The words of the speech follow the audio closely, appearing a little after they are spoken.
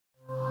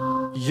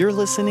You're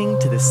listening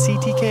to the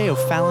CTK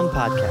O'Fallon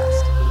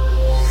podcast.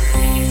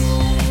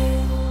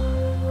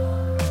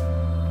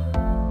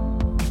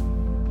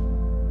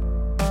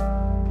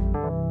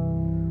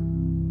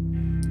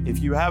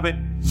 If you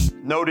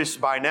haven't noticed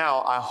by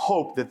now, I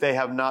hope that they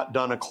have not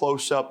done a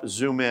close-up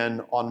zoom in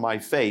on my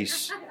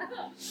face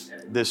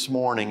this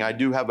morning. I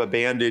do have a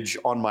bandage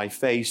on my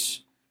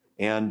face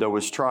and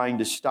was trying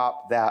to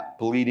stop that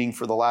bleeding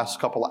for the last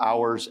couple of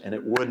hours, and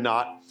it would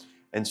not.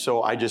 And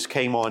so I just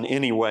came on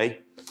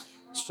anyway.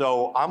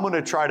 So I'm going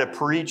to try to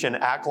preach and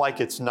act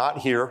like it's not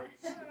here.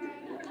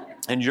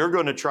 And you're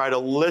going to try to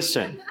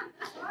listen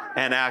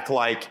and act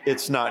like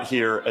it's not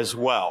here as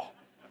well.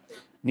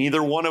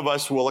 Neither one of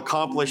us will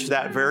accomplish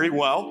that very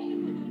well.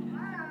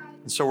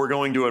 And so we're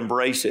going to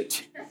embrace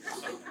it.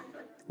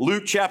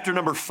 Luke chapter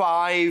number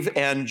 5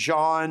 and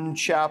John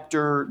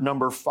chapter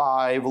number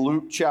 5.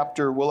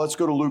 Let's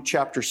go to Luke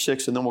chapter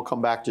 6 and then we'll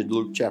come back to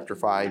Luke chapter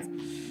 5.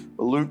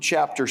 Luke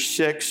chapter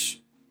 6,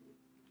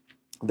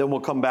 then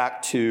we'll come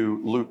back to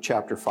Luke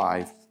chapter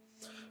 5.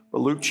 But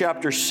Luke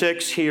chapter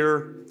 6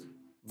 here,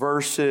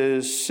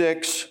 verses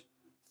 6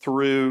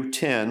 through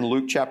 10.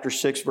 Luke chapter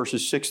 6,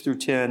 verses 6 through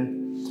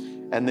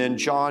 10. And then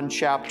John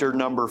chapter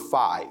number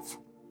 5.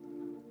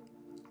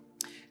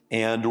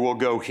 And we'll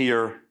go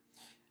here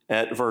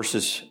at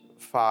verses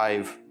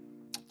 5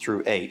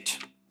 through 8.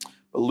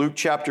 Luke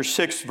chapter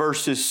 6,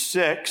 verses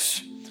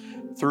 6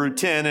 through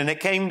 10. And it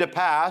came to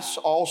pass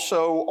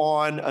also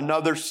on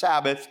another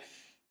Sabbath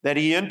that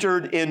he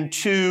entered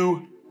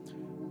into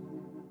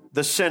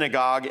the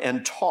synagogue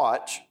and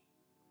taught.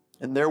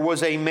 And there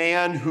was a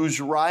man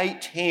whose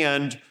right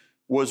hand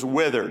was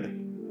withered.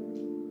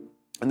 And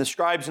the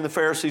scribes and the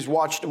Pharisees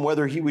watched him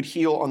whether he would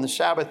heal on the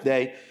Sabbath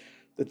day,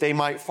 that they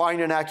might find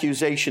an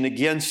accusation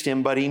against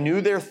him. But he knew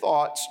their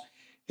thoughts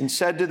and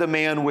said to the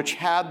man which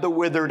had the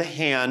withered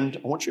hand,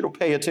 I want you to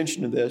pay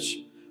attention to this,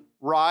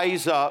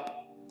 rise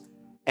up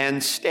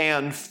and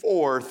stand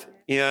forth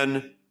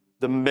in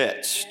the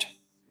midst.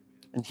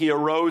 And he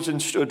arose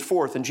and stood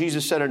forth. And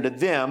Jesus said unto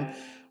them,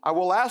 I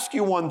will ask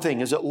you one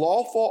thing. Is it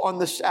lawful on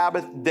the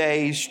Sabbath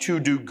days to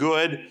do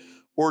good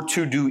or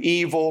to do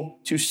evil,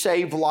 to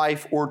save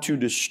life or to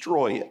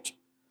destroy it?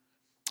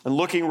 And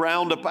looking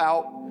round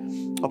about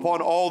upon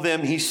all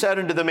them, he said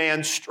unto the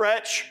man,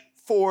 stretch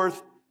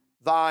forth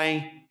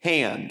thy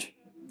hand.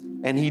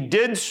 And he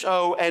did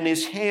so, and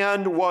his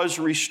hand was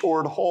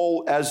restored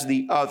whole as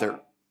the other.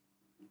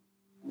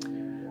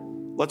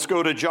 Let's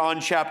go to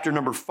John chapter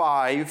number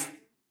 5.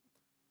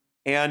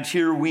 And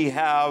here we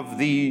have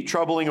the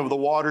troubling of the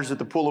waters at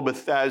the pool of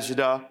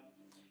Bethesda.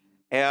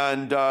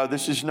 And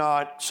this is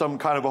not some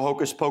kind of a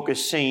hocus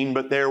pocus scene,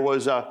 but there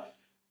was a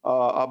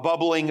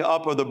bubbling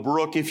up of the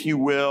brook, if you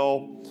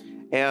will.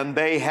 And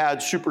they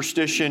had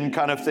superstition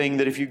kind of thing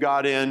that if you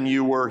got in,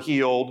 you were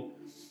healed.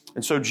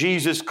 And so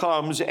Jesus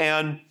comes,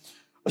 and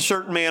a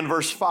certain man,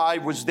 verse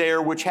 5, was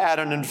there which had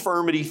an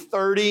infirmity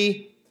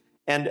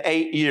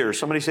 38 years.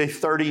 Somebody say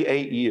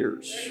 38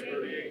 years.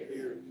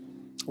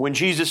 When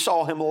Jesus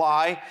saw him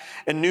lie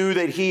and knew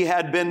that he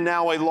had been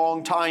now a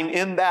long time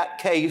in that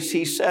case,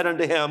 he said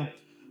unto him,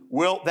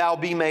 wilt thou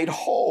be made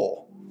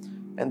whole?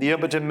 And the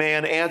impotent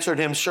man answered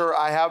him, Sir,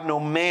 I have no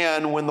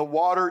man when the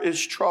water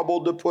is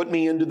troubled to put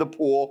me into the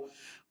pool.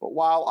 But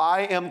while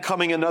I am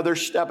coming, another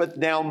steppeth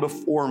down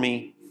before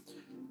me.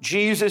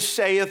 Jesus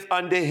saith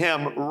unto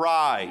him,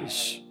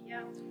 Rise,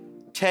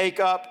 take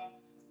up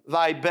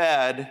thy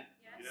bed,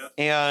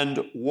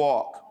 and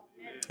walk.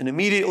 And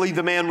immediately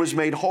the man was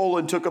made whole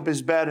and took up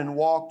his bed and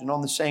walked, and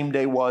on the same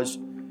day was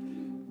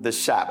the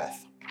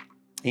Sabbath.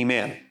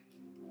 Amen.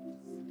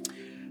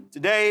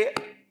 Today,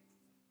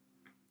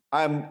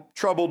 I'm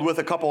troubled with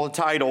a couple of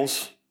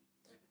titles,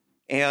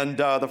 and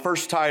the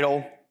first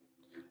title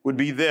would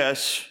be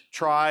this,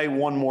 Try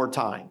One More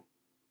Time.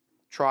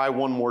 Try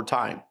one more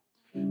time.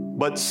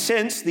 But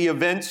since the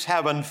events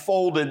have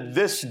unfolded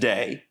this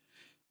day,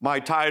 my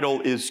title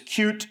is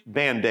Cute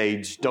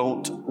Band-Aids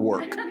Don't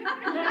Work.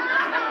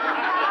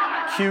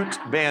 Cute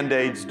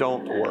Band-Aids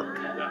don't work.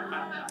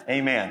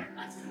 Amen.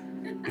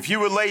 If you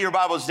would lay your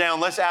Bibles down,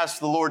 let's ask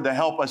the Lord to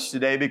help us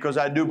today, because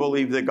I do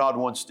believe that God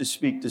wants to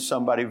speak to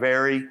somebody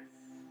very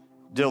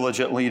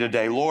diligently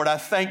today. Lord, I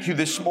thank you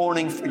this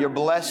morning for your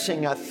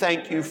blessing. I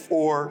thank you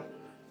for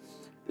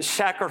the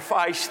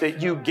sacrifice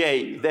that you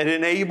gave that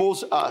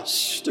enables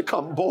us to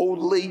come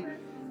boldly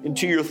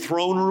into your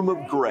throne room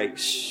of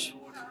grace.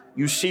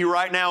 You see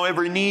right now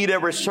every need,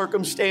 every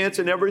circumstance,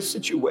 and every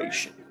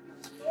situation.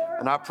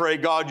 And I pray,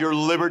 God, your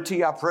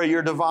liberty. I pray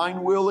your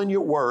divine will and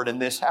your word in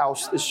this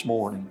house this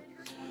morning.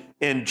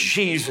 In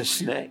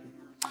Jesus' name.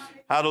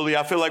 Hallelujah.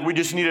 I feel like we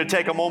just need to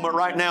take a moment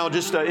right now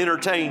just to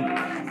entertain,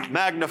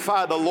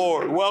 magnify the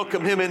Lord.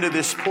 Welcome him into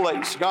this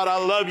place. God, I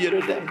love you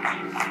today.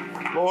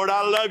 Lord,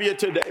 I love you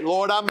today.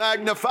 Lord, I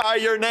magnify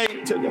your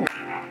name today.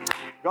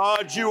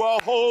 God, you are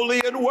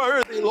holy and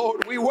worthy,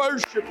 Lord. We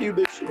worship you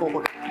this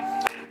morning.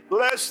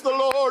 Bless the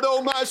Lord,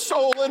 O my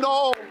soul, and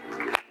all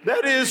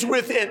that is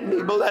within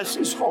me. Bless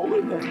his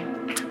holy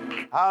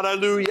name.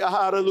 Hallelujah,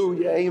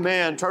 hallelujah,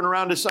 amen. Turn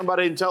around to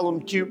somebody and tell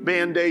them cute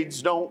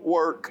Band-Aids don't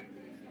work.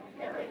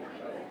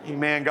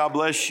 Amen. God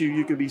bless you.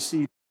 You can be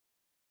seated.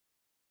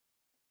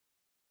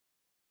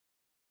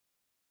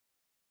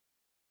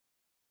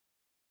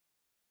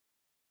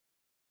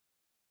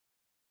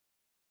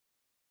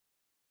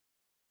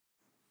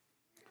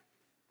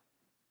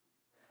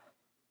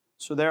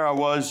 So there I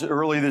was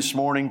early this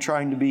morning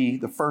trying to be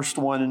the first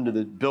one into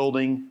the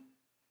building.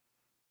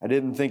 I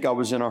didn't think I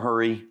was in a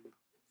hurry.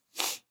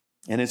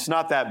 And it's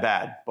not that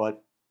bad,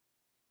 but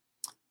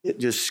it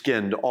just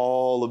skinned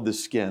all of the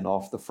skin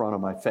off the front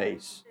of my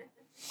face.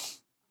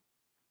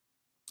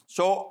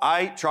 So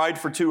I tried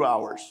for 2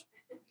 hours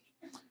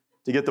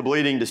to get the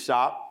bleeding to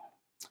stop,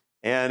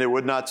 and it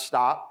would not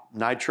stop.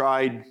 And I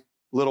tried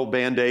little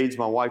Band-Aids.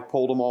 My wife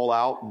pulled them all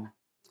out. And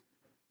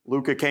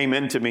Luca came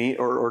into me,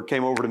 or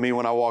came over to me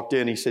when I walked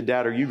in. He said,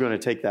 "Dad, are you going to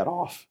take that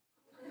off?"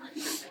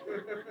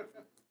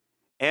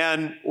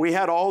 And we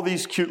had all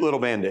these cute little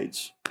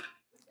Band-Aids.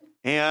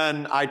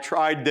 And I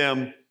tried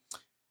them,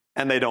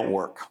 and they don't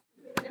work.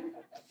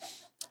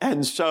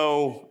 And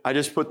so I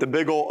just put the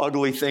big old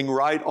ugly thing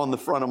right on the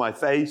front of my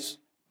face,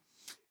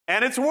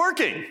 and it's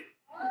working.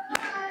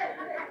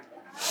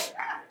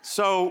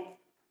 So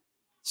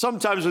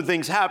sometimes when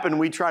things happen,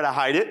 we try to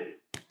hide it,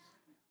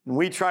 and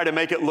we try to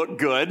make it look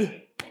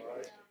good.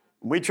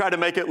 We try to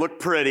make it look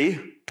pretty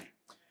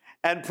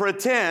and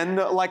pretend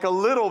like a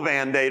little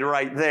Band-Aid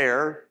right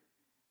there.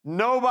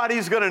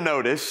 Nobody's going to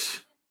notice,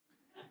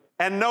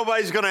 and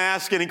nobody's going to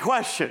ask any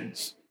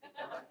questions.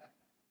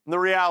 And the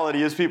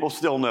reality is people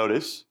still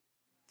notice.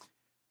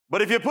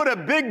 But if you put a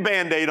big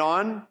Band-Aid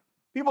on,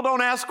 people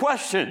don't ask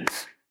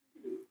questions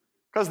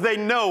because they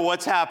know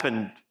what's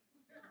happened,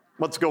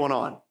 what's going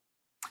on.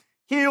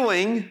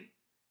 Healing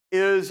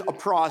is a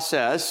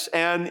process,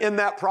 and in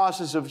that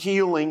process of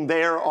healing,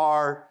 there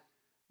are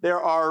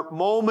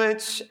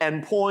moments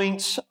and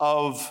points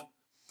of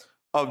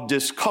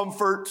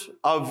discomfort,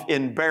 of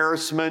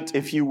embarrassment,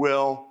 if you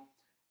will,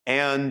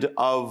 and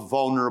of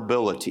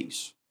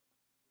vulnerabilities.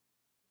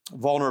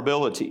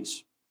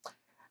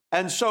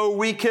 And so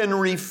we can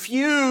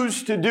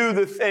refuse to do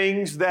the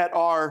things that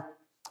are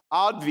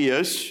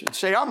obvious and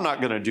say, "I'm not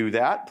going to do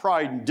that."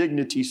 Pride and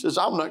dignity says,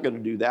 "I'm not going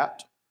to do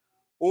that."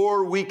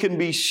 Or we can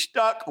be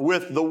stuck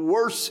with the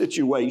worst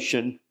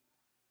situation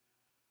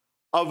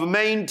of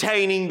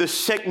maintaining the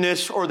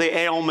sickness or the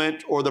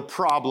ailment or the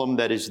problem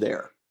that is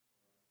there.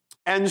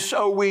 And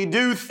so we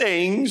do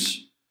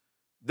things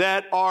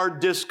that are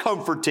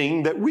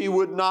discomforting that we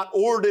would not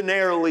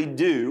ordinarily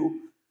do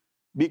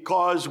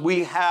because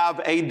we have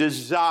a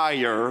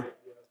desire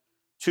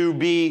to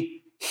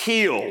be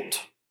healed.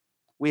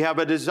 We have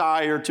a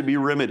desire to be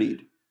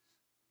remedied.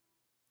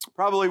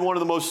 Probably one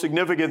of the most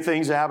significant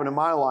things that happened in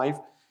my life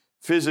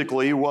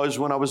physically was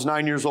when I was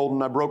 9 years old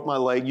and I broke my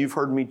leg. You've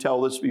heard me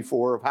tell this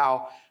before of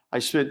how I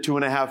spent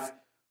 2.5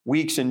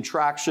 weeks in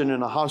traction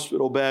in a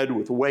hospital bed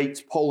with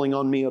weights pulling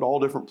on me at all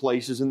different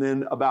places, and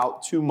then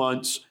about 2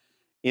 months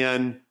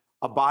in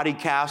a body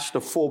cast, a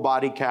full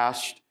body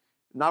cast.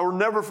 And I will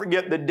never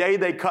forget the day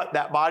they cut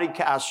that body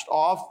cast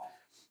off.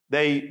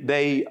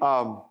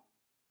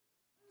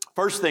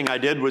 First thing I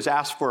did was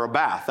ask for a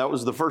bath. That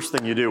was the first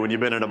thing you do when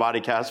you've been in a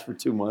body cast for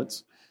 2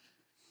 months.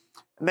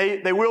 And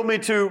they wheeled me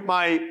to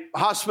my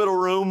hospital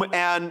room,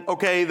 and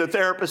the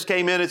therapist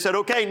came in and said,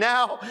 "Okay,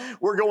 now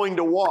we're going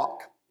to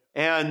walk."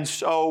 And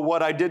so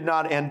what I did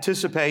not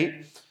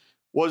anticipate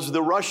was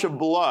the rush of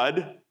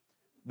blood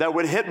that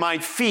would hit my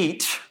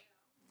feet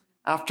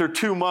after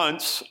 2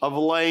 months of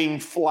laying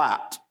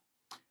flat.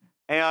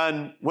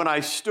 And when I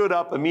stood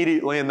up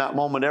immediately in that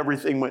moment,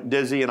 everything went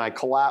dizzy and I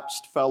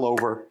collapsed, fell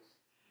over.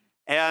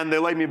 And they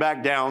laid me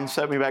back down,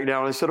 set me back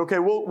down, and said, "Okay,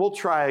 we'll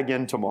try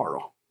again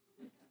tomorrow."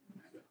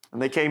 And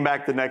they came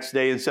back the next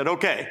day and said,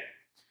 "Okay,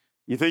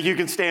 you think you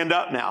can stand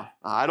up now?"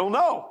 "I don't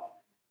know."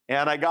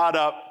 And I got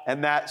up,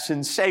 and that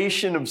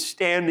sensation of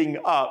standing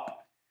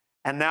up,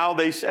 and now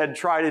they said,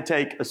 "Try to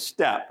take a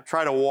step,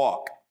 try to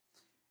walk."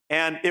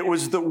 And it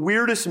was the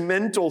weirdest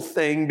mental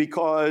thing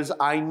because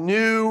I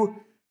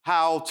knew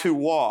how to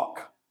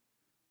walk,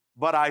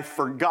 but I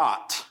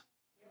forgot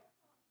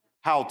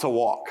how to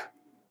walk.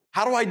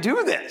 How do I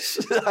do this?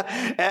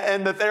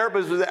 And the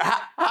therapist was,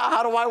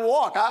 how do I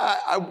walk?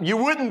 You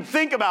wouldn't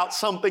think about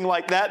something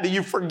like that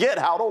you forget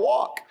how to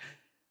walk.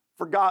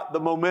 Forgot the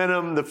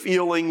momentum, the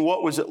feeling,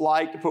 what was it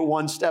like to put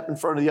one step in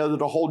front of the other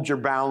to hold your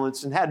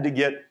balance, and had to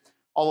get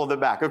all of it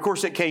back. Of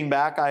course, it came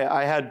back.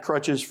 I had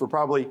crutches for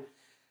probably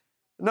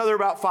another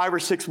about 5 or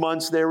 6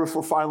 months there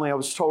before finally I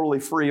was totally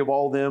free of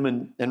all them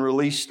and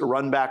released to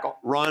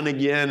run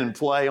again and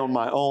play on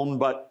my own.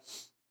 But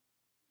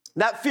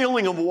that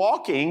feeling of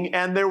walking,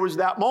 and there was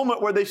that moment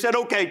where they said,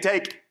 "Okay,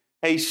 take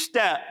a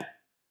step."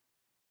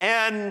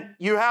 And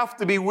you have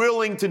to be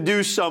willing to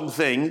do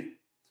something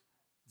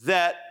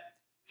that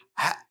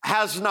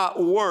has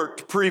not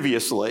worked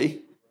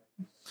previously.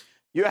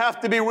 You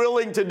have to be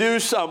willing to do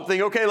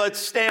something. Okay, let's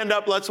stand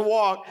up, let's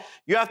walk.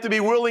 You have to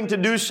be willing to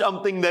do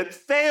something that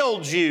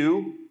failed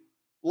you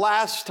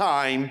last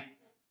time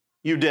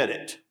you did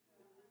it.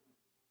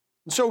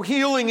 So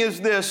healing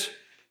is this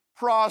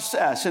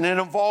process, and it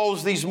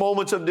involves these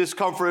moments of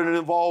discomfort, and it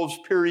involves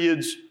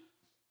periods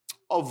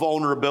of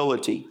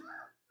vulnerability.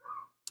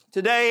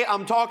 Today,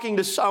 I'm talking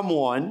to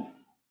someone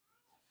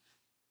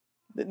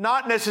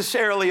not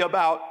necessarily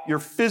about your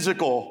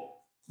physical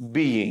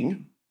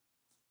being.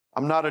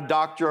 I'm not a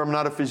doctor, I'm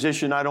not a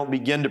physician, I don't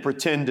begin to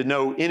pretend to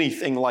know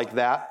anything like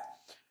that.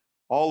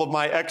 All of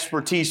my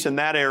expertise in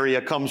that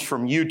area comes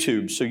from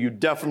YouTube, so you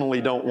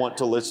definitely don't want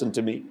to listen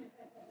to me.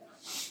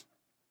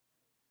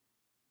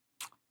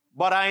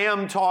 But I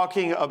am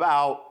talking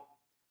about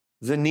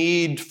the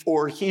need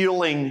for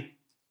healing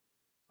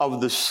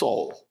of the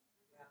soul,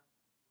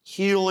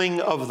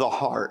 healing of the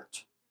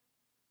heart.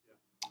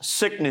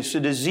 Sickness,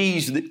 a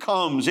disease that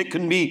comes, it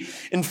can be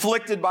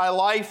inflicted by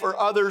life or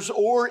others,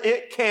 or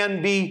it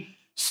can be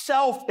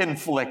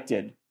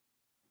self-inflicted.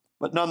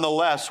 But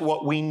nonetheless,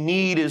 what we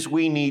need is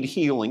we need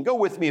healing. Go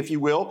with me, if you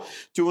will,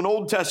 to an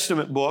Old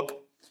Testament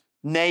book,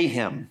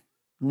 Nahum.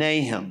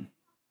 Nahum.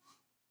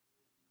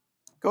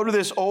 Go to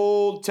this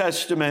Old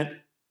Testament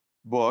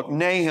book.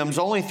 Nahum's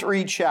only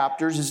 3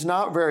 chapters. It's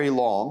not very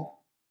long.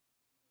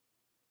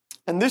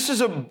 And this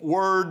is a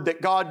word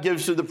that God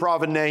gives to the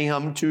prophet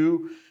Nahum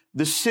to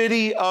the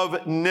city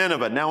of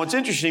Nineveh. Now, it's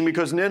interesting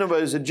because Nineveh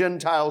is a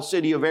Gentile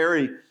city, a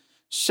very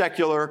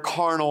secular,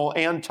 carnal,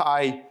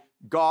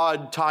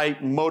 anti-God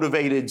type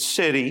motivated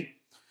city.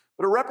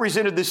 But it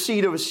represented the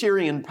seat of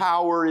Assyrian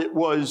power. It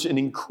was an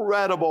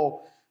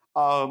incredible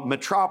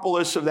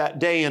metropolis of that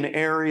day and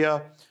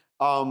area,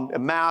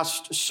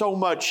 amassed so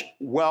much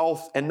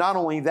wealth, and not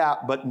only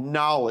that, but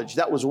knowledge.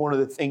 That was one of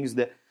the things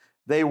that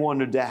they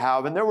wanted to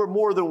have. And there were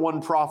more than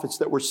one prophets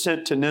that were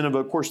sent to Nineveh.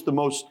 Of course, the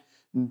most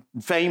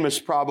famous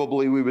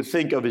probably we would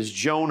think of is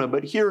Jonah,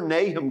 but here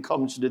Nahum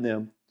comes to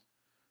them.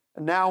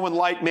 And now in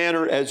like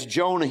manner as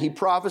Jonah, he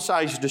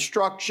prophesies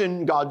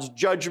destruction, God's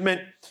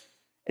judgment.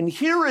 And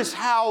here is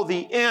how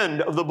the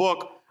end of the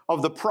book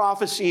of the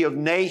prophecy of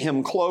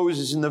Nahum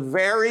closes in the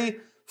very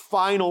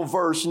final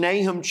verse,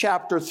 Nahum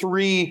chapter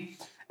 3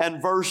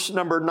 and verse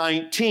number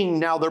 19.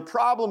 Now their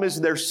problem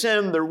is their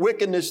sin, their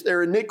wickedness,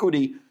 their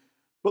iniquity.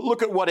 But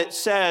look at what it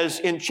says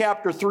in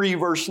chapter 3,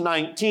 verse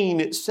 19.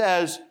 It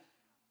says,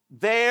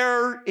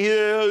 there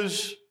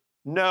is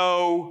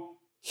no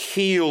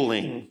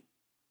healing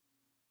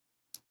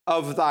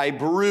of thy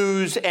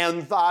bruise,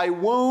 and thy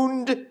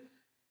wound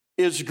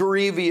is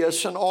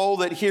grievous, and all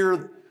that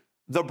hear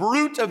the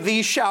bruit of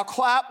thee shall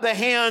clap the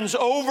hands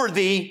over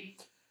thee,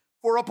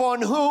 for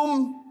upon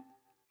whom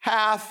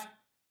hath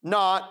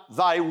not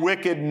thy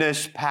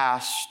wickedness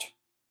passed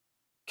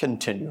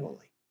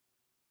continually?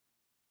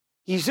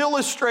 He's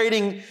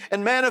illustrating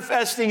and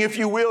manifesting, if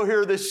you will,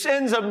 here the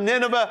sins of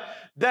Nineveh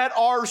that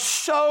are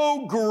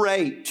so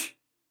great.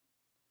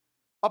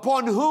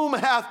 Upon whom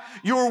hath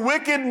your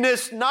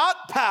wickedness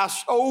not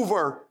passed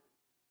over?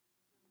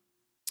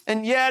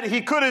 And yet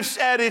he could have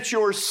said it's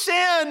your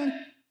sin,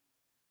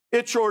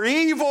 it's your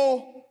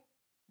evil,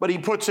 but he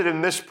puts it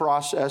in this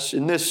process,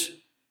 in this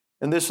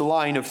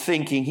line of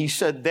thinking. He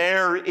said,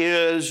 there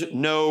is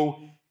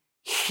no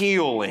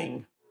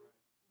healing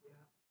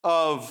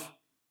of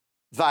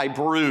thy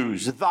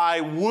bruise.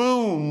 Thy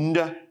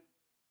wound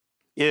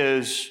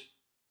is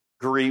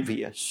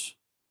grievous.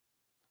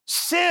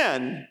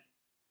 Sin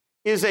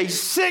is a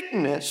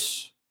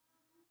sickness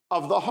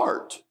of the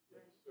heart.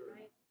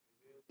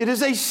 It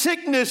is a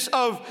sickness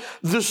of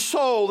the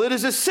soul. It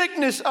is a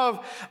sickness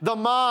of the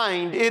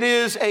mind. It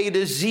is a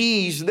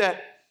disease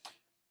that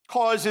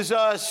causes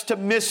us to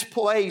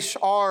misplace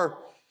our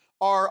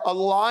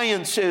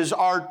alliances,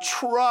 our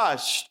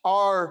trust,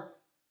 our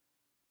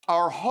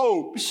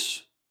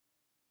hopes.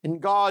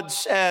 And God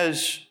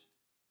says,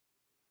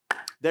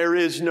 there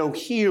is no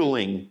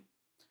healing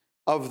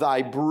of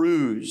thy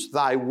bruise.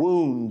 Thy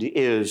wound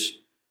is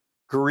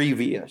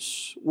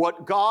grievous.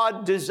 What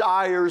God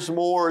desires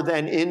more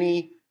than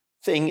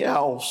anything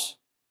else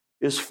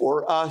is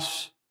for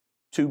us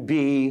to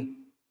be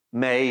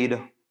made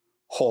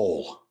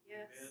whole.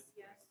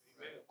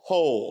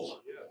 Whole.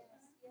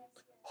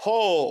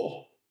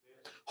 Whole.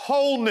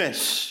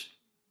 Wholeness.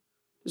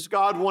 Does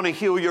God want to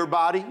heal your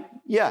body?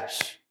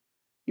 Yes.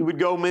 He would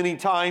go many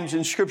times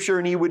in Scripture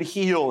and he would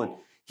heal and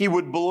he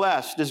would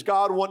bless. Does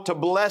God want to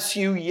bless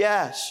you?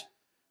 Yes.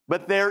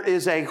 But there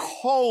is a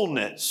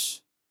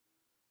wholeness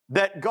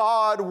that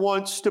God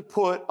wants to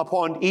put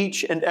upon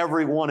each and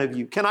every one of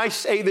you. Can I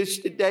say this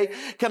today?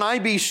 Can I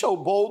be so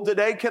bold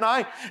today? Can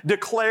I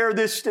declare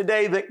this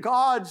today that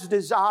God's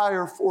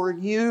desire for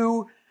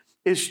you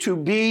is to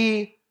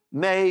be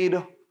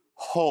made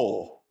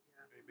whole?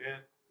 Amen.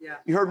 Yeah.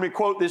 You heard me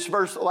quote this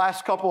verse the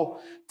last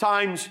couple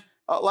times,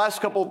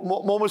 last couple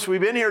moments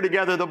we've been here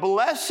together. The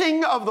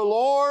blessing of the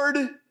Lord,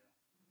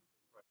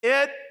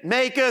 it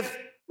maketh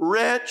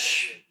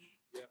rich,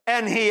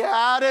 and he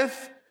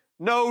addeth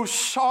no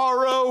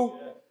sorrow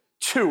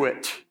to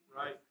it.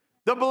 Right.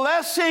 The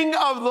blessing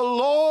of the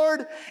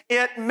Lord,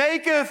 it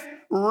maketh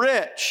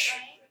rich.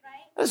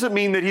 Doesn't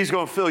mean that he's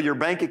going to fill your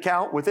bank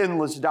account with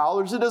endless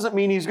dollars. It doesn't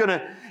mean he's going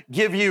to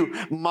give you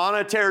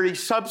monetary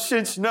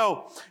substance.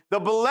 No. The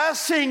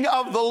blessing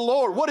of the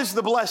Lord. What is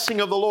the blessing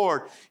of the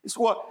Lord? It's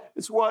what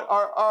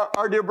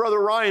our dear brother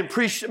Ryan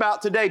preached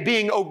about today,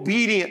 being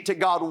obedient to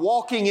God,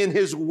 walking in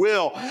His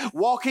will,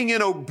 walking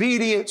in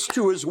obedience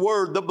to His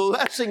word, the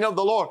blessing of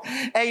the Lord.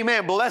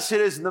 Amen. Blessed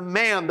is the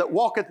man that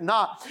walketh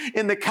not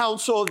in the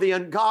counsel of the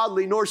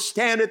ungodly, nor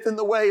standeth in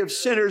the way of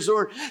sinners,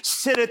 or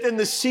sitteth in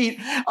the seat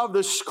of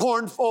the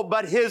scornful,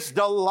 but his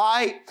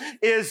delight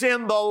is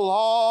in the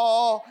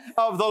law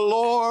of the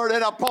Lord,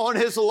 and upon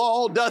His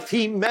law doth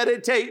he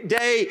meditate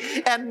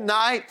day and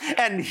night,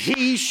 and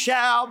he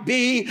shall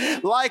be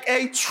like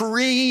a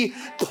tree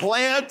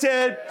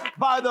planted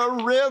by the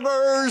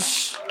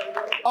rivers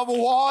of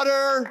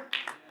water.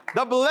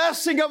 The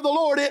blessing of the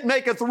Lord, it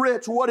maketh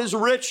rich. What is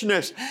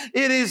richness?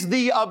 It is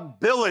the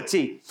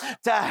ability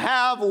to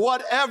have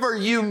whatever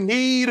you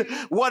need,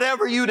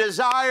 whatever you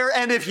desire.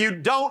 And if you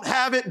don't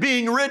have it,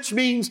 being rich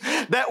means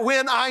that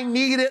when I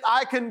need it,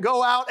 I can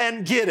go out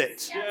and get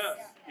it.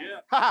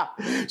 Yeah.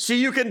 So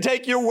you can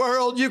take your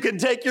world, you can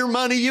take your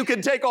money, you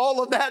can take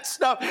all of that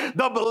stuff.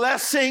 The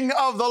blessing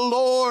of the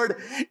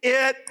Lord,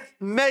 it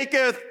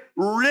maketh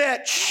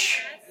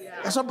rich.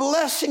 There's a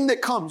blessing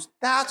that comes.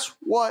 That's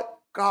what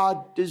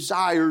God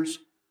desires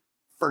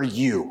for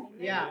you.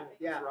 Yeah.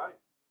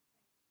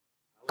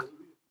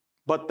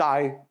 But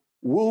thy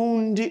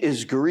wound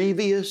is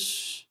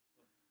grievous.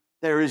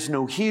 There is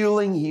no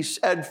healing, He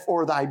said,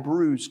 for thy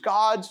bruise.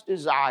 God's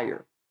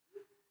desire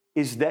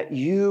is that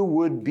you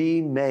would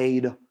be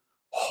made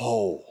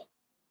whole,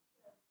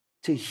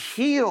 to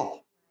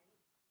heal.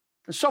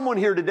 There's someone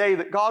here today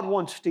that God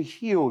wants to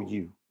heal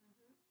you.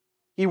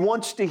 He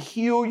wants to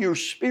heal your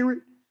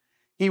spirit.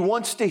 He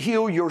wants to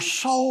heal your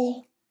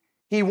soul.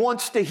 He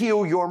wants to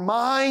heal your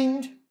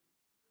mind.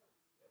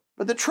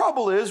 But the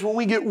trouble is, when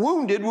we get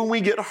wounded, when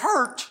we get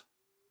hurt,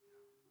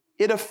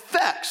 it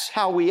affects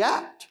how we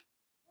act.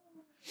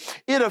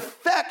 It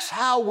affects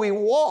how we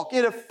walk.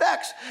 It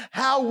affects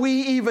how we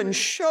even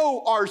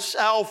show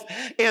ourselves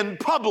in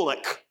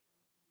public.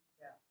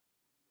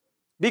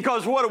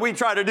 Because what do we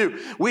try to do?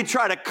 We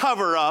try to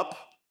cover up.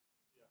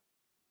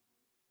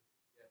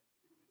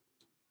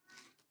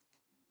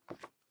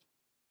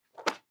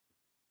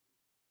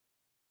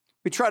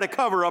 We try to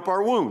cover up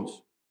our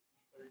wounds.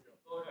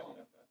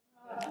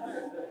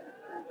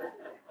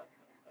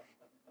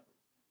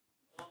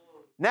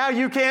 Now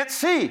you can't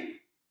see.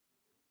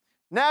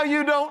 Now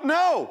you don't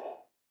know.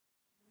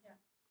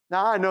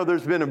 Now I know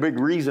there's been a big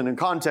reason and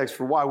context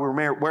for why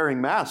we're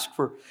wearing masks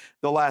for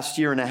the last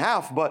year and a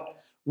half, but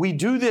we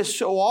do this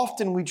so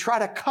often, we try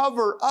to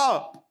cover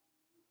up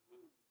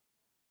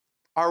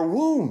our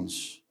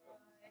wounds.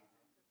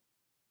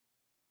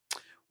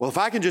 Well, if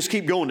I can just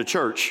keep going to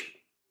church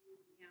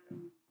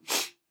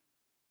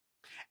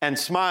and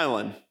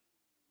smiling,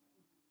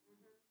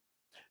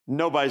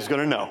 nobody's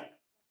going to know.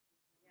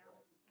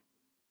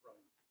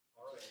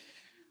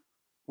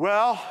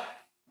 Well,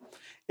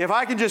 if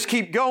I can just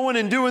keep going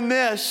and doing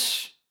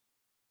this,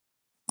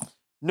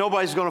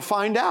 nobody's going to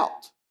find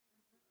out.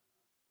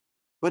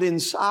 But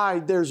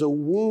inside, there's a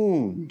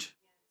wound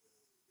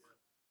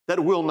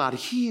that will not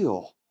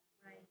heal.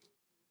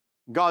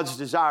 God's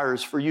desire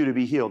is for you to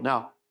be healed.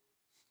 Now,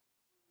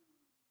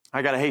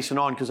 I got to hasten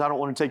on because I don't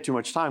want to take too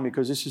much time,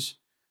 because this is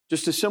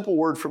just a simple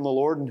word from the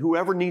Lord, and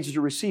whoever needs to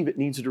receive it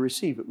needs to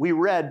receive it. We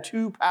read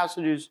two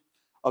passages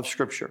of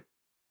Scripture.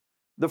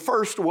 The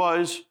first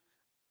was,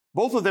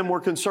 both of them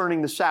were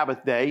concerning the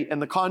Sabbath day,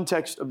 and the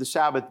context of the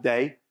Sabbath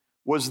day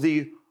was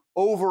the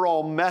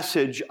overall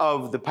message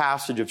of the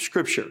passage of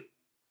Scripture.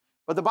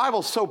 But the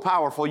Bible's so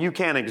powerful, you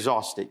can't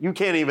exhaust it. You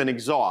can't even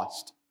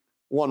exhaust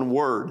one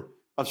word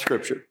of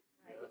Scripture.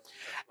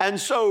 And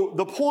so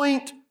the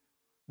point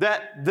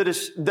that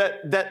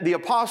the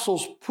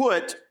apostles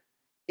put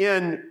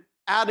in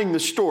adding the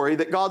story,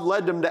 that God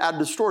led them to add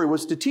the story,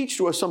 was to teach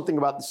to us something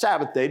about the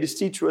Sabbath day, to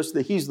teach to us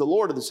that He's the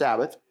Lord of the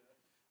Sabbath.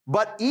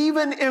 But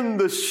even in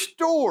the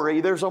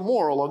story, there's a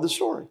moral of the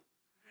story.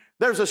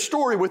 There's a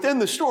story within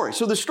the story.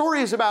 So the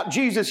story is about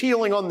Jesus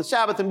healing on the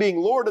Sabbath and being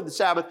Lord of the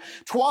Sabbath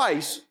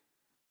twice,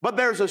 but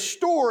there's a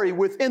story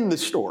within the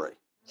story.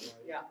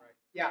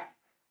 Yeah.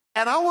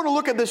 And I want to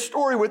look at this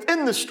story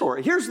within the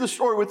story. Here's the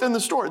story within the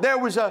story. There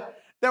was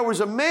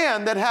a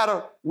man that had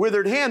a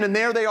withered hand, and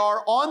there they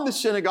are on the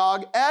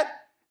synagogue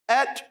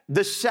at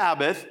the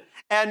Sabbath,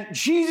 and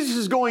Jesus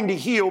is going to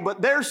heal,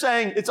 but they're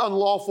saying it's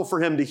unlawful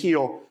for Him to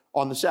heal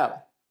on the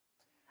Sabbath.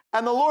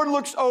 And the Lord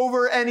looks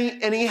over, and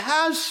he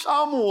has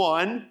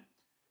someone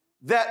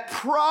that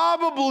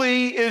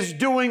probably is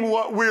doing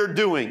what we're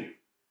doing.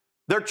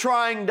 They're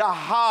trying to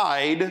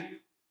hide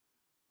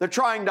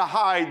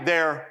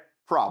their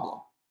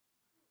problem.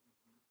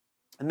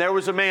 And there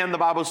was a man, the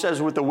Bible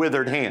says, with a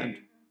withered hand.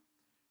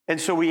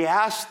 And so he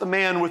asked the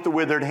man with the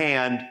withered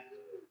hand,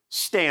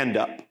 stand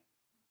up.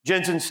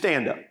 Jensen,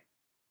 stand up.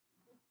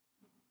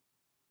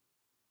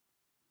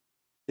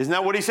 Isn't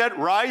that what he said?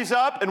 Rise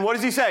up. And what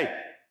does he say?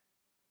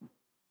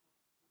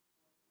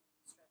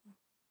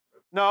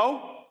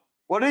 No.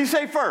 What did he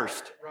say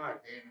first?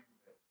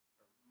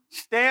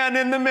 Stand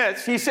in the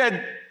midst. He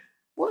said,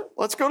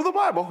 let's go to the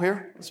Bible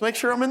here. Let's make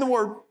sure I'm in the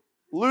Word.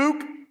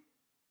 Luke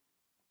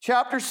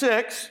chapter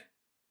 6.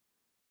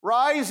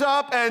 rise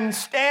up and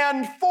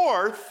stand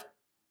forth.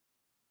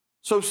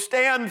 So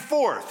stand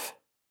forth. I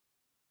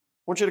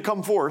want you to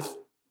come forth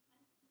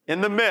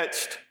in the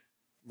midst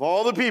of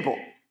all the people.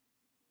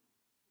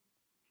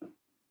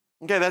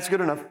 Okay, that's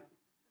good enough.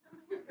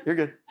 You're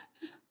good.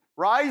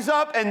 Rise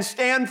up and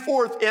stand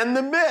forth in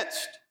the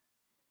midst.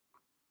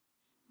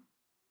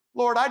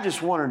 Lord, I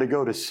just wanted to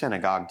go to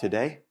synagogue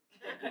today.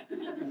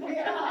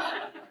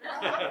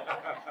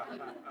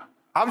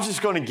 I was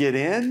just going to get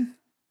in,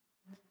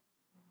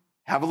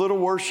 have a little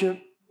worship,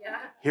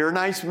 hear a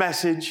nice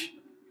message,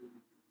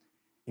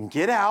 and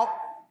get out.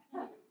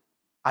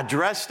 I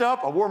dressed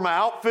up. I wore my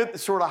outfit that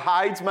sort of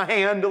hides my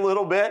hand a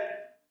little bit.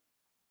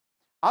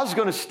 I was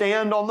going to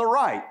stand on the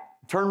right,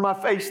 turn my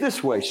face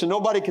this way so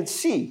nobody could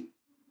see.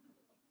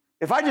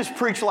 If I just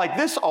preach like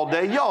this all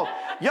day, y'all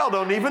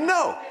don't even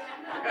know.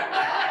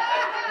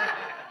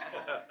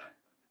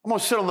 I'm going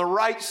to sit on the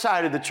right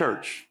side of the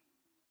church.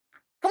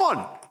 Come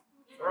on.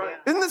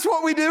 Isn't this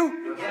what we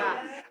do?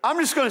 Yeah. I'm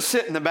just going to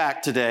sit in the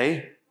back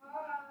today.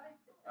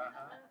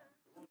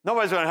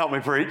 Nobody's going to help me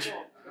preach.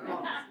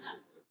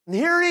 And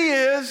here he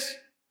is,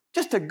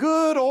 just a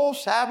good old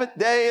Sabbath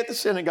day at the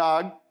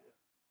synagogue,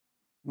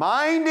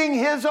 minding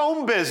his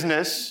own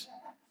business.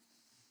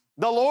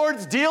 The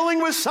Lord's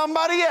dealing with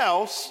somebody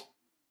else.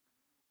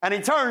 And he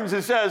turns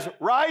and says,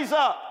 rise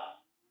up,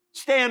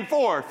 stand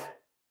forth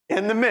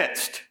in the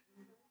midst.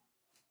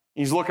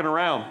 He's looking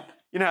around.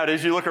 You know how it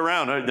is, you look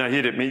around. No,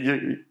 he didn't mean you.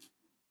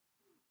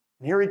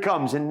 And here he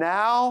comes. And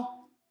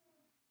now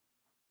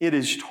it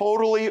is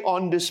totally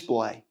on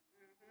display.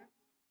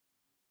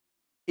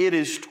 It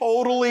is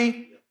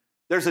totally,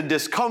 there's a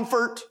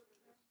discomfort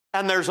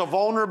and there's a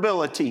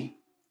vulnerability.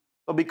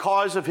 But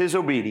because of his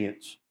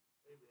obedience,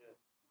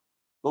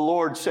 the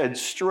Lord said,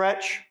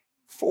 stretch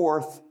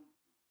forth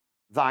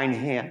thine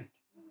hand.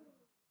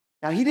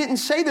 Now, he didn't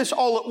say this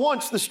all at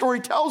once. The story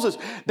tells us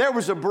there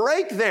was a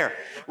break there.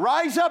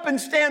 Rise up and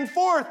stand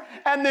forth,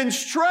 and then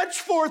stretch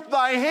forth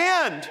thy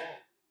hand.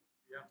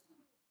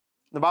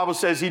 The Bible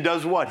says he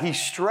does what? He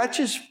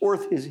stretches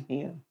forth his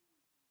hand.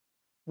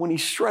 When he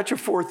stretches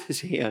forth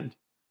his hand,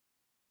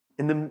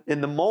 in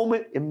the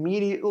moment,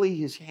 immediately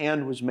his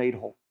hand was made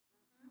whole.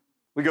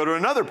 We go to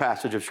another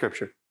passage of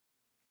Scripture.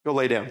 Go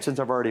lay down. Since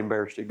I've already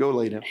embarrassed you, go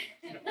lay down.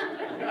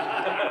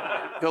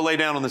 Go lay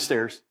down on the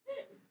stairs.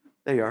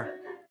 There you are.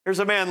 There's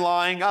a man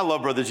lying. I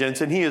love Brother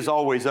Jensen. He is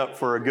always up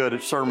for a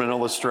good sermon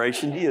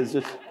illustration.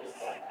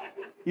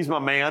 He's my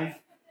man.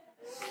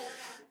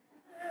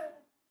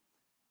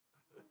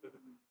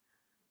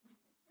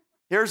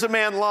 Here's a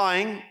man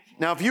lying.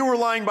 Now, if you were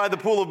lying by the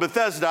pool of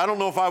Bethesda, I don't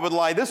know if I would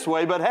lie this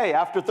way, but hey,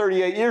 after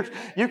 38 years,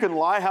 you can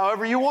lie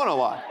however you want to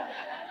lie.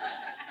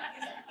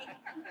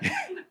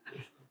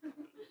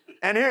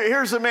 And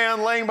here's a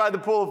man laying by the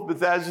pool of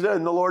Bethesda,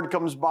 and the Lord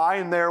comes by,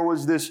 and there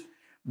was this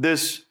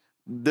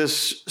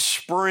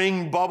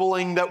spring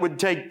bubbling that would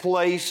take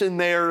place in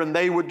there, and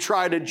they would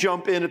try to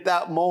jump in at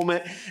that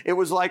moment. It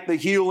was like the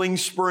healing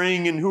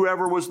spring, and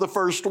whoever was the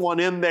first one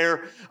in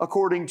there,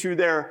 according to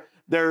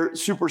their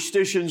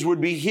superstitions, would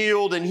be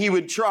healed, and he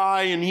would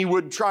try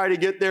to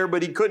get there,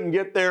 but he couldn't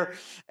get there.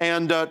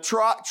 And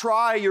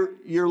try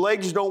your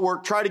legs don't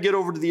work. Try to get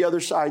over to the other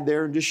side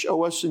there and just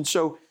show us. And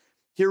so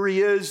here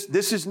he is.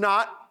 This is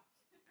not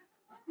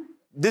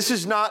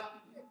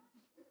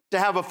to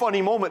have a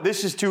funny moment.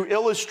 This is to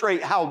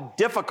illustrate how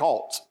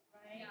difficult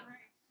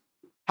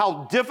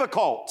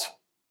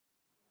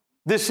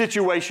this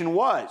situation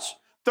was.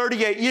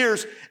 38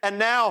 years, and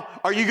now,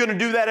 are you going to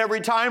do that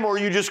every time, or are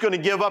you just going to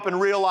give up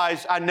and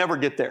realize, I never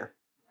get there?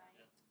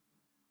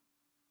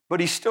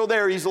 But he's still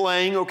there, he's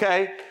laying,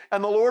 okay?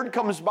 And the Lord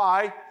comes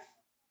by,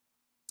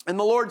 and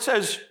the Lord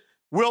says,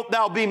 wilt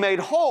thou be made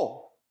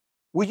whole?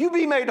 Will you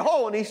be made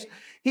whole? And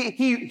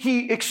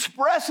he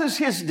expresses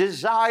his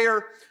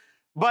desire,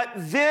 but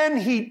then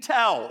he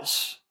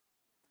tells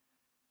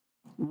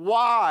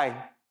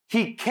why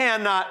he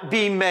cannot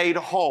be made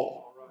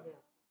whole.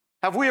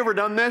 Have we ever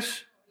done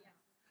this?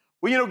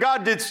 Well, you know,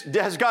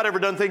 has God ever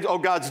done things? Oh,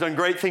 God's done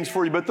great things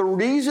for you. But the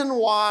reason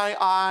why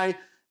I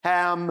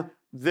am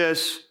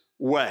this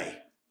way,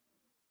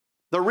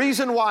 the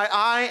reason why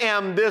I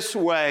am this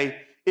way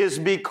is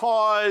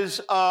because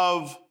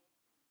of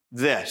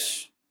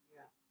this.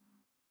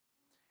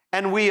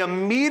 And we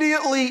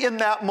immediately in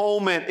that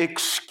moment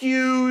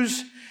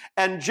excuse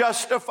and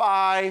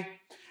justify,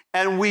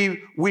 and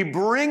we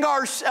bring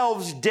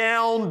ourselves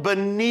down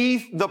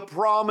beneath the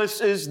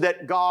promises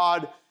that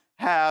God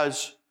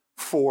has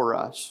for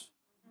us.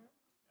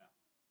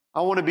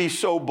 I want to be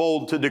so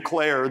bold to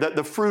declare that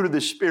the fruit of the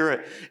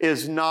Spirit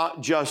is not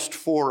just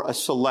for a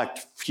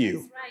select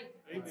few.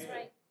 That's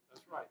right.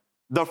 That's right.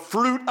 The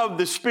fruit of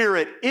the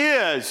Spirit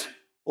is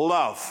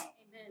love,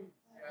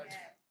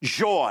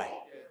 joy,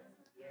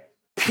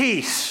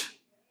 peace.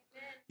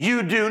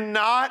 You do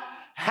not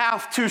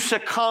have to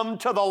succumb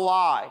to the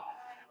lie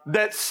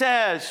that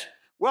says,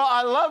 well,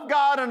 I love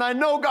God and I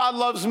know God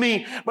loves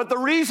me, but the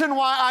reason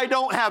why I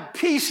don't have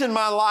peace in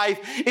my life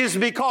is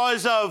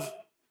because of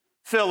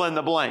fill in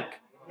the blank.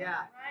 Yeah.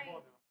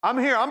 I'm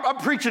here. I'm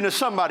preaching to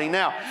somebody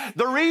now.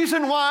 The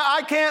reason why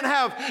I can't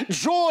have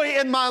joy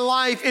in my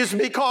life is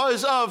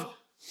because of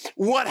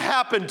what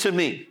happened to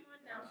me.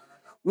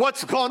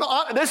 What's going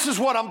on? This is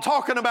what I'm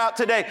talking about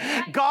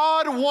today.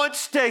 God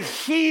wants to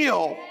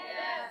heal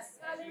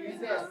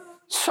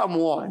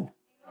someone.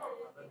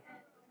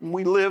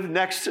 We live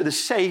next to the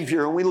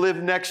Savior, and we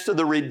live next to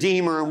the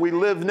Redeemer, and we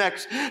live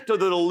next to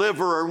the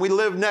Deliverer, and we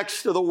live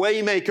next to the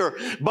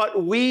Waymaker,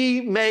 but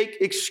we make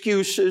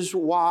excuses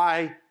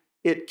why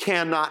it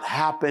cannot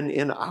happen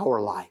in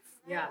our life.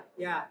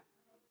 Yeah.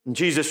 And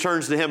Jesus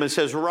turns to him and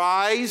says,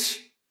 rise,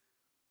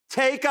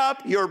 take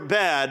up your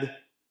bed,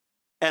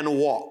 and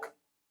walk.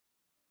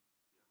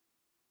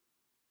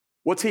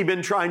 What's he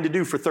been trying to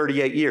do for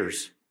 38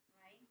 years?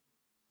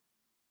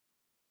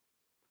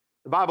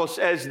 The Bible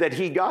says that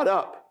he got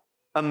up.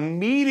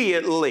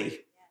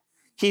 Immediately,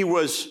 he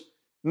was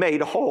made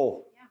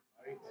whole.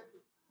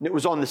 And it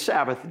was on the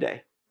Sabbath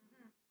day.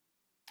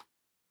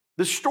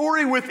 The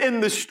story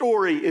within the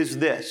story is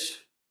this,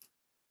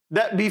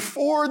 that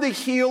before the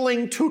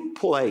healing took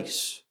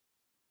place,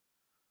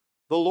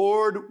 the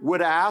Lord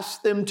would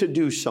ask them to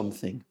do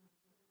something.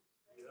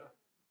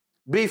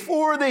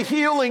 Before the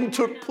healing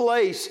took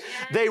place,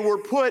 they were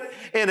put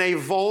in a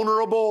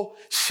vulnerable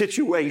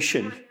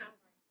situation.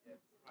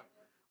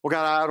 Well,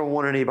 God, I don't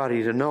want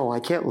anybody to know. I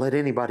can't let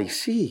anybody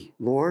see,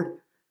 Lord.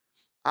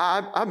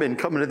 I've been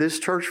coming to this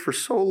church for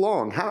so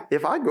long.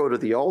 If I go to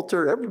the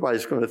altar,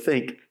 everybody's going to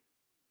think.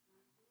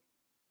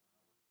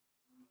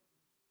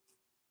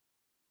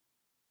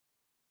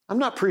 I'm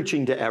not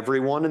preaching to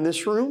everyone in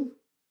this room,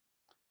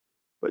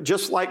 but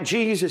just like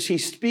Jesus,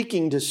 he's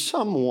speaking to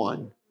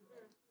someone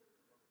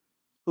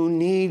who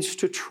needs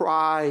to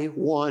try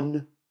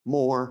one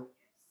more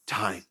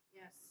time.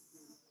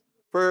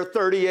 For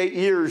 38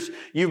 years,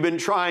 you've been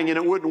trying and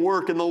it wouldn't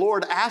work, and the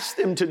Lord asked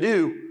them to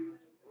do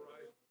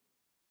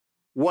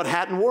what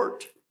hadn't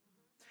worked.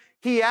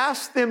 He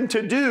asked them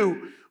to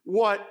do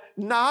what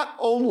not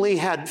only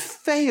had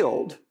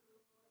failed,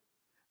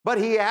 but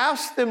he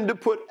asked them to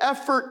put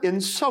effort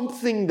in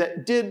something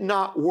that did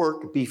not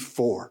work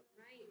before.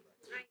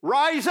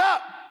 Rise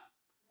up.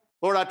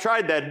 Lord, I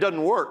tried that. It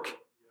doesn't work.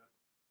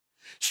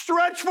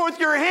 Stretch forth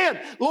your hand.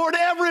 Lord,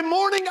 every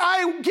morning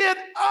I get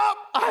up,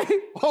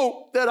 I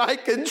hope that I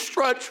can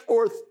stretch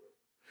forth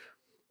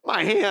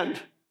my hand.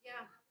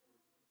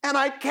 And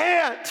I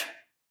can't.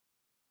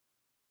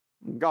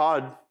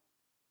 God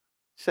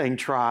saying,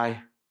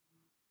 try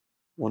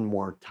one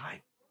more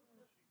time.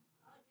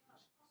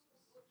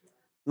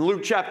 In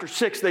Luke chapter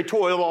 6, they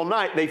toiled all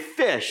night. They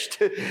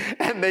fished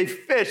and they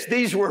fished.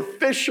 These were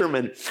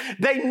fishermen.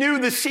 They knew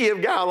the Sea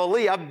of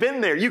Galilee. I've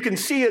been there. You can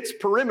see its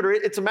perimeter.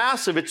 It's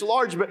massive. It's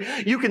large,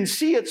 but you can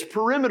see its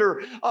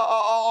perimeter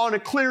on a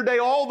clear day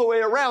all the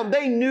way around.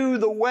 They knew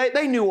the way.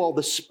 They knew all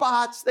the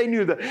spots. They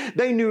knew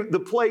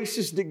the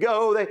places to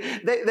go.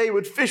 They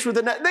would fish with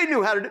the net. They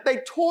knew how to. They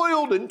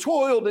toiled and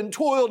toiled and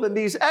toiled, and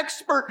these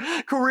expert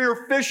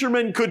career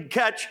fishermen could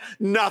catch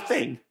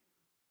nothing.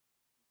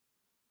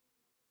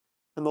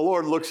 And the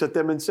Lord looks at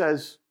them and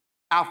says,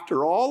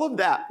 after all of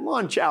that,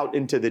 launch out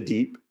into the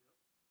deep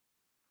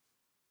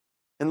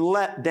and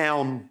let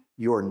down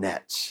your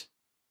nets.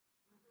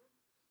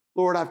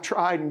 Lord, I've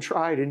tried and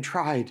tried and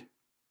tried.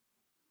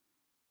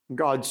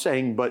 God's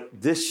saying, but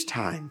this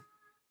time,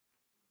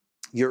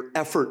 your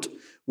effort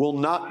will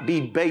not be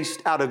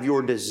based out of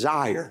your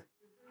desire.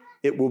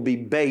 It will be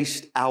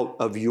based out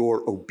of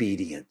your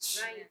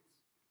obedience. Right.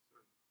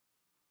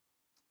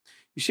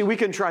 You see, we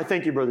can try,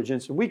 thank you, Brother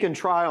Jensen, we can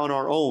try on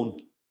our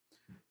own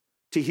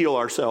to heal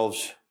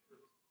ourselves,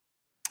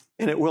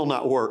 and it will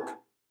not work.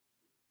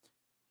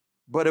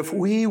 But if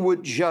we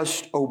would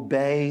just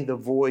obey the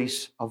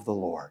voice of the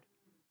Lord.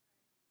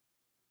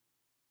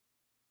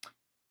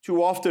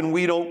 Too often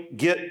we don't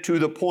get to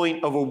the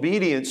point of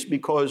obedience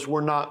because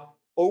we're not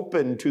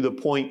open to the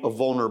point of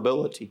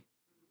vulnerability.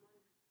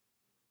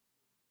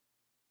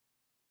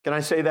 Can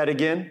I say that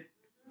again?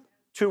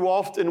 Too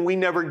often we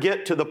never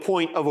get to the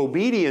point of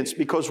obedience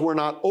because we're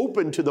not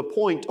open to the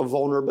point of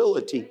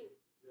vulnerability.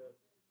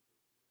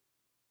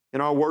 In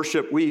our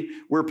worship,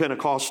 we're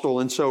Pentecostal,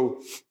 and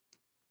so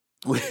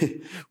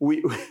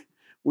we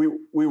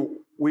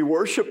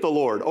worship the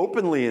Lord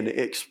openly and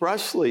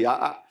expressly.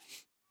 I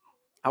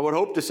would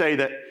hope to say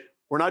that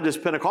we're not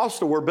just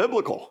Pentecostal, we're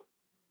biblical.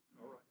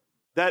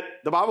 That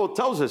the Bible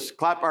tells us,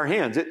 clap our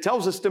hands. It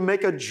tells us to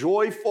make a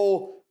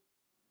joyful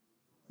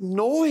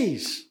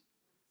noise.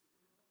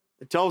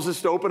 It tells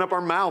us to open up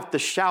our mouth, to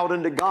shout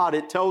unto God.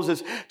 It tells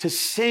us to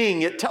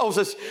sing. It tells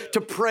us to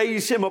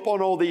praise Him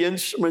upon all the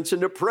instruments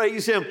and to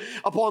praise Him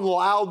upon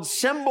loud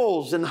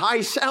cymbals and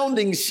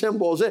high-sounding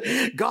cymbals.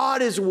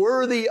 God is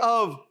worthy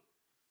of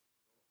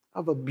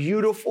a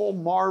beautiful,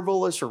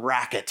 marvelous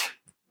racket.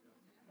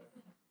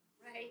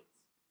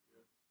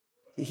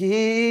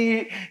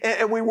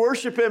 And we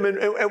worship Him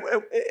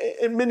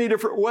in many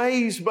different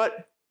ways,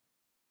 but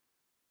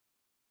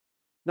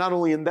not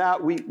only in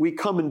that, we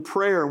come in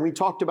prayer, and we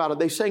talked about it.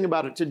 They sang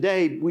about it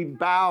today. We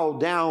bow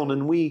down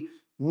and we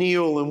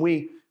kneel and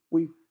we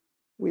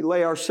we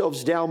lay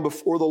ourselves down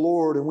before the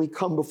Lord and we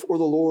come before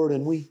the Lord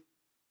and we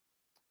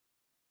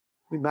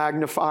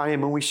magnify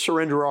Him and we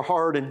surrender our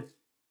heart. And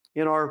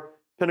in our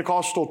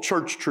Pentecostal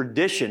church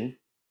tradition,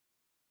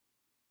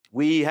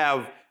 we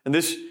have, and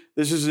this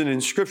isn't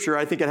in Scripture,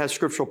 I think it has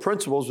scriptural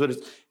principles, but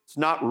it's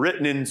not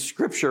written in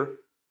Scripture,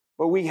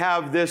 but we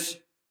have this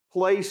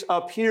place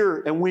up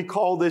here and we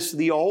call this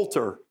the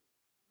altar.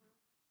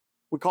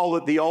 We call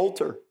it the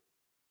altar.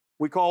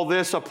 We call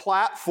this a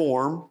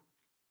platform.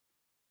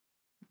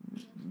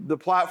 The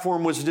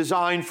platform was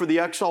designed for the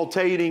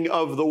exaltating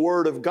of the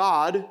Word of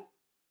God.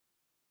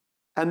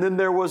 And then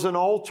there was an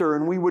altar,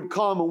 and we would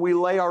come and we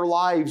lay our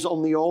lives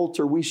on the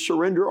altar. We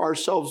surrender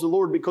ourselves to the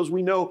Lord because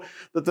we know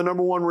that the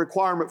number one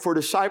requirement for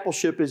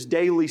discipleship is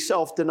daily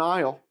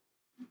self-denial.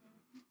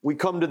 We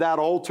come to that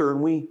altar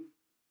and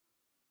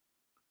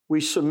we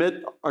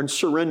submit and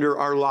surrender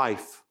our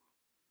life.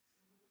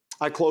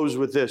 I close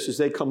with this as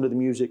they come to the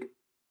music.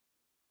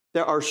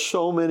 There are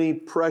so many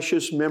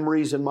precious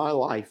memories in my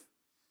life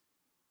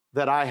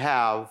that I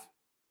have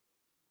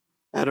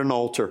at an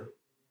altar.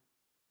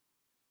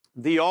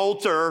 The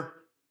altar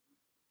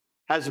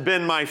has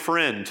been my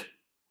friend.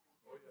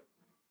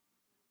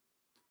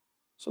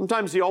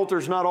 Sometimes the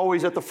altar's not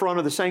always at the front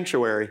of the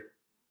sanctuary.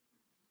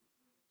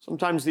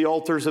 Sometimes the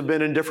altars have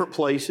been in different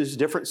places,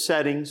 different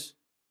settings.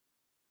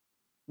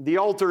 The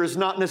altar is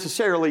not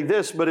necessarily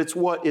this, but it's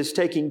what is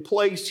taking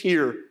place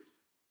here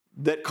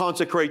that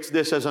consecrates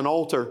this as an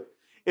altar.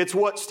 It's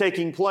what's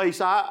taking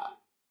place.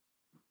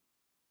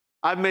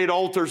 I've made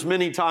altars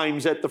many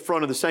times at the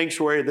front of the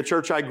sanctuary. At the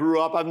church I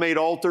grew up, I've made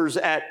altars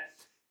at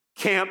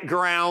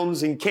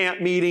campgrounds and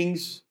camp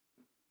meetings.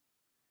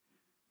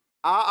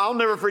 I'll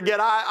never forget,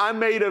 I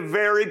made a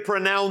very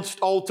pronounced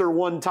altar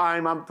one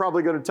time. I'm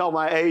probably going to tell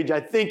my age.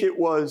 I think it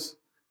was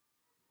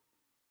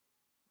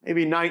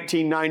maybe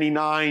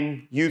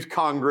 1999 Youth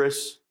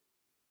Congress.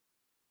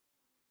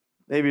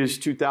 Maybe it was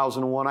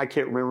 2001. I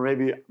can't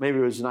remember. Maybe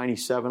it was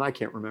 97. I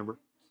can't remember.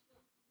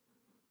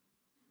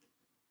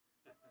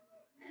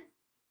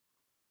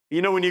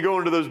 You know, when you go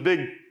into those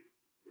big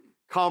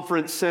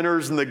conference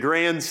centers and the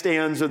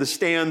grandstands or the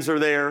stands are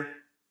there,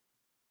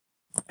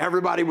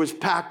 everybody was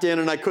packed in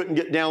and I couldn't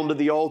get down to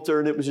the altar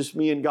and it was just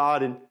me and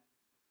God. And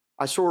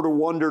I sort of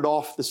wandered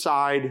off the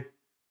side,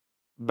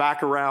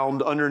 back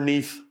around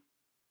underneath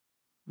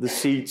the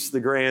seats, the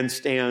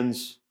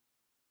grandstands,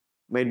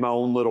 made my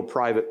own little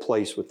private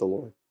place with the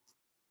Lord.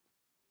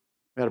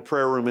 I had a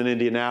prayer room in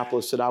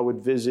Indianapolis that I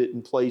would visit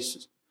and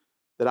places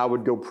that I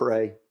would go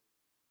pray.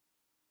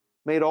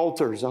 Made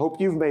altars. I hope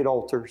you've made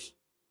altars.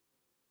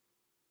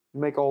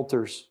 Make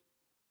altars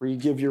where you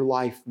give your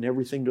life and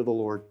everything to the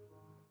Lord.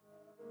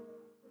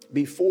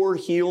 Before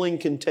healing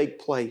can take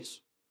place,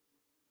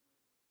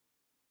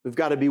 we've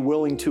got to be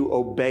willing to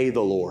obey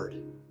the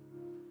Lord.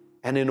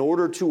 And in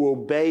order to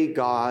obey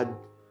God,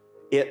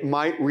 it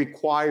might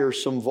require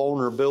some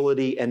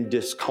vulnerability and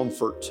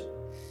discomfort.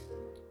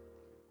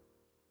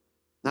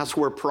 That's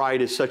where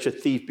pride is such a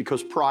thief,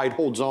 because pride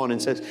holds on and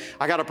says,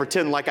 I got to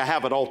pretend like I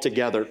have it all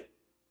together.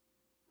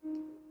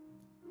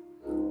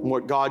 And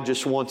what God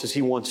just wants is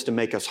He wants to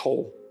make us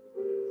whole.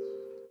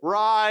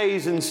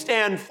 Rise and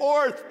stand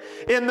forth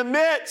in the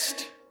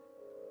midst.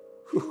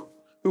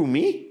 Who,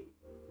 me?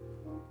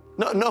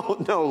 No,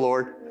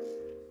 Lord.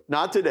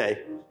 Not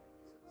today.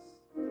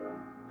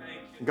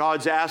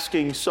 God's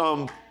asking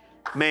some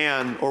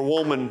man or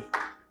woman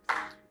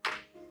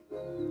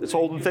that's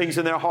holding things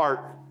in their heart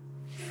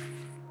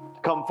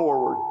to come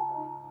forward.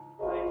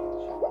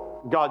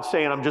 God's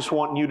saying, I'm just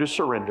wanting you to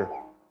surrender.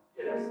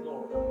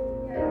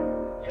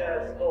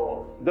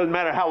 Doesn't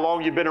matter how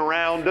long you've been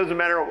around. Doesn't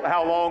matter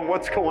how long,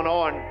 what's going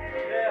on.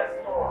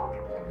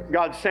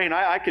 God's saying,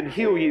 I can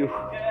heal you.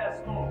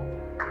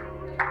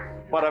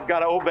 But I've got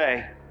to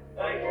obey.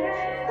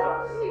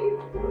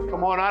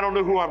 Come on, I don't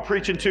know who I'm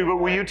preaching to, but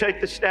will you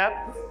take the step?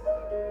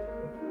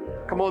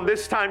 Come on,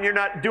 this time you're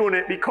not doing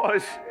it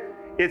because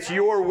it's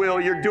your will.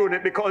 You're doing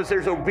it because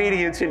there's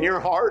obedience in your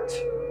heart.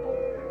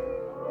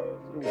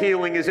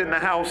 Healing is in the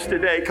house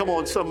today. Come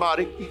on,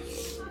 somebody.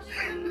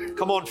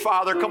 Come on,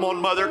 Father. Come on,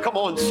 Mother. Come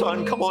on,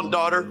 Son. Come on,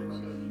 daughter.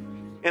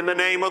 In the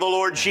name of the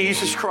Lord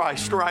Jesus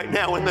Christ, right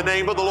now, in the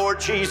name of the Lord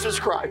Jesus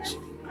Christ.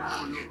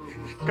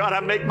 God,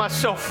 I make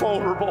myself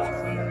vulnerable.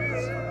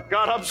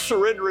 God, I'm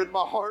surrendering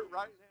my heart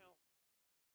right now.